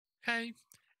Hey,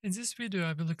 in this video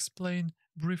I will explain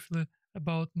briefly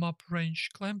about map range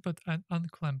clamped and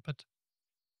unclamped.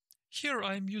 Here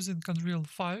I am using Unreal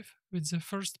 5 with the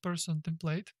first person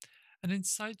template, and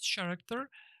inside character,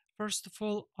 first of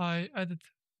all I added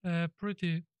a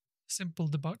pretty simple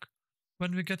debug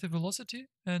when we get a velocity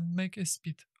and make a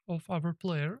speed of our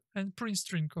player and print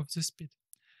string of the speed.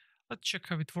 Let's check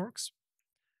how it works.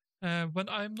 When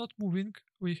I'm not moving,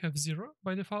 we have 0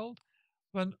 by default.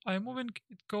 When I'm moving,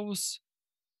 it goes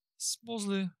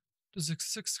smoothly to the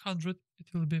 600, it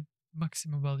will be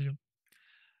maximum value.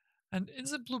 And in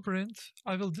the blueprint,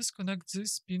 I will disconnect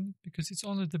this pin because it's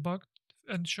only debug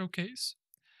and showcase.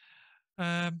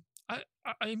 I'm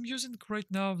using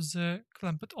right now the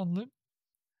clamped only.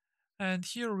 And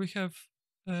here we have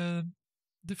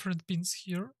different pins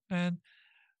here, and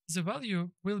the value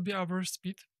will be our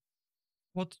speed,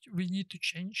 what we need to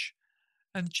change,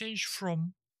 and change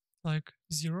from like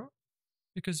 0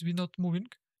 because we're not moving,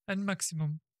 and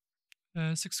maximum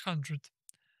 600.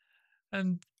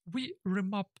 And we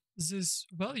remap this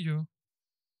value,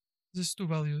 these two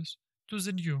values, to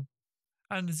the new,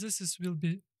 and this will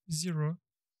be 0,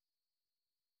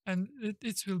 and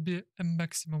it will be a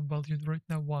maximum value right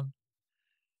now 1.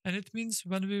 And it means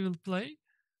when we will play,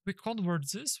 we convert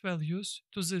these values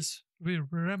to this, we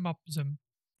remap them.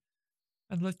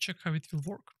 And let's check how it will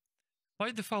work. By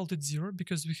default it's 0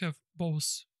 because we have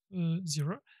both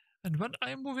 0, and when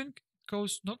I'm moving, it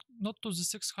goes not to the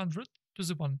 600, to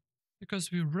the 1,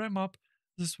 because we remap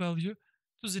this value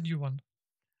to the new one.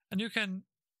 And you can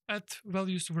add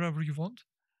values wherever you want,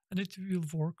 and it will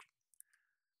work.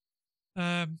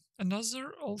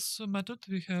 Another also method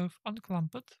we have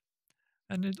unclamped,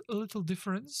 and a little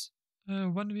difference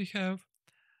when we have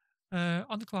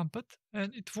unclamped,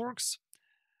 and it works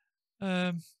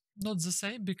not the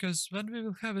same, because when we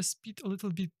will have a speed a little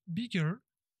bit bigger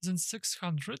than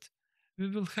 600, we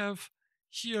will have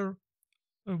here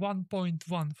a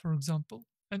 1.1, for example,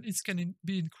 and it can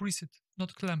be increased,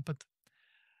 not clamped.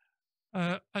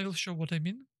 I will show what I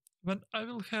mean. When I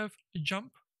will have a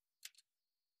jump,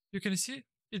 you can see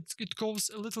it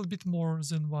goes a little bit more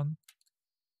than 1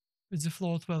 with the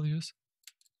float values.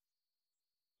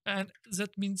 And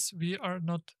that means we are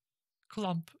not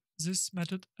clamp this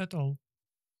method at all.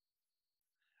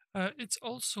 It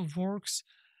also works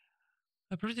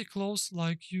pretty close,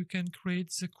 like you can create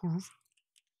the curve.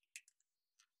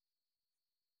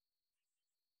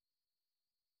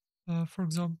 For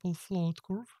example, float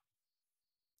curve.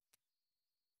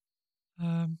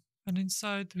 And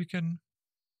inside we can,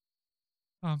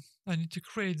 I need to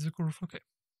create the curve, okay.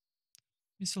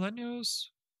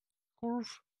 Miscellaneous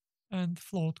curve and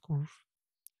float curve.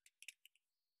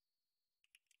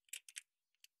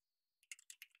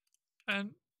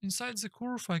 And inside the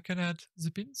curve I can add the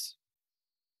pins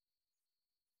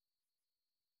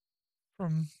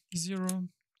from 0,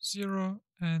 0,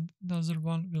 and another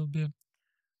one will be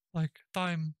like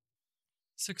time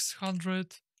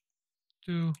 600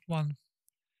 to 1.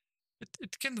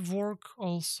 It can work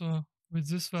also with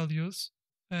these values,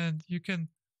 and you can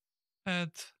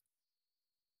add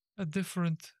a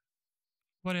different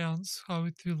variants how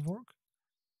it will work.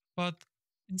 But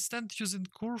instead using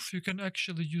curve, you can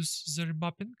actually use the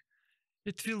remapping.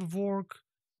 It will work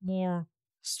more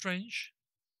strange,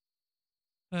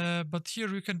 but here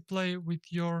you can play with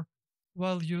your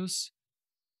values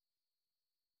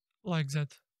like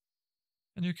that,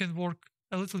 and you can work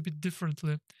a little bit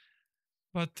differently.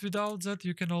 But without that,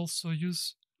 you can also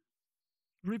use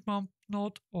remap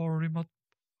node or remap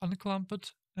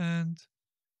unclamped, and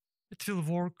it will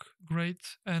work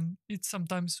great. And it's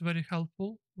sometimes very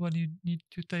helpful when you need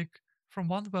to take from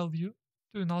one value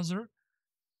to another,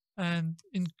 and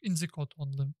in the code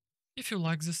only. If you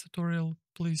like this tutorial,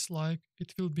 please like,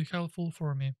 it will be helpful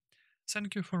for me.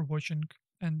 Thank you for watching,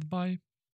 and bye.